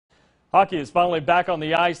Hockey is finally back on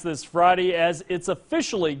the ice this Friday as it's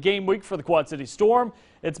officially game week for the Quad City Storm.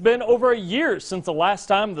 It's been over a year since the last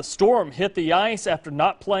time the Storm hit the ice after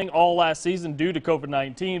not playing all last season due to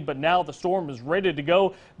COVID-19, but now the Storm is ready to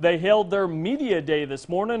go. They held their media day this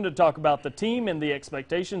morning to talk about the team and the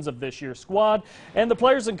expectations of this year's squad. And the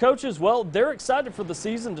players and coaches, well, they're excited for the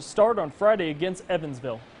season to start on Friday against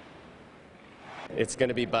Evansville. It's going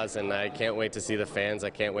to be buzzing. I can't wait to see the fans. I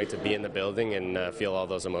can't wait to be in the building and feel all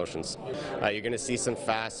those emotions. You're going to see some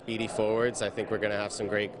fast, speedy forwards. I think we're going to have some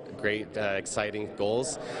great, exciting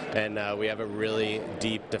goals. And we have a really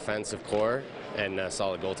deep defensive core and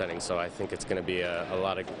solid goaltending. So I think it's going to be a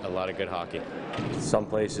lot of good hockey. Some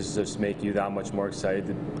places just make you that much more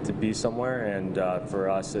excited to be somewhere, and for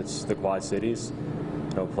us, it's the Quad Cities.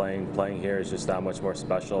 You know, playing here is just that much more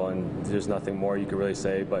special, and there's nothing more you can really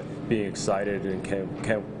say but being excited, and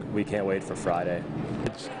we can't wait for Friday.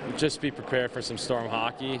 Just be prepared for some Storm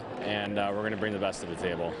hockey, and we're going to bring the best to the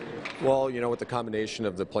table. Well, you know, with the combination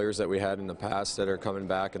of the players that we had in the past that are coming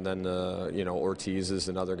back, and then you know, Ortiz's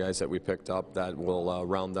and other guys that we picked up, that will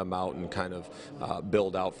round them out and kind of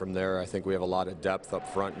build out from there. I think we have a lot of depth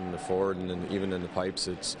up front in the forward, and then even in the pipes,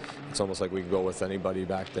 it's almost like we can go with anybody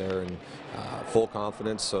back there, and full confidence.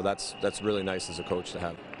 So that's really nice as a coach to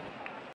have.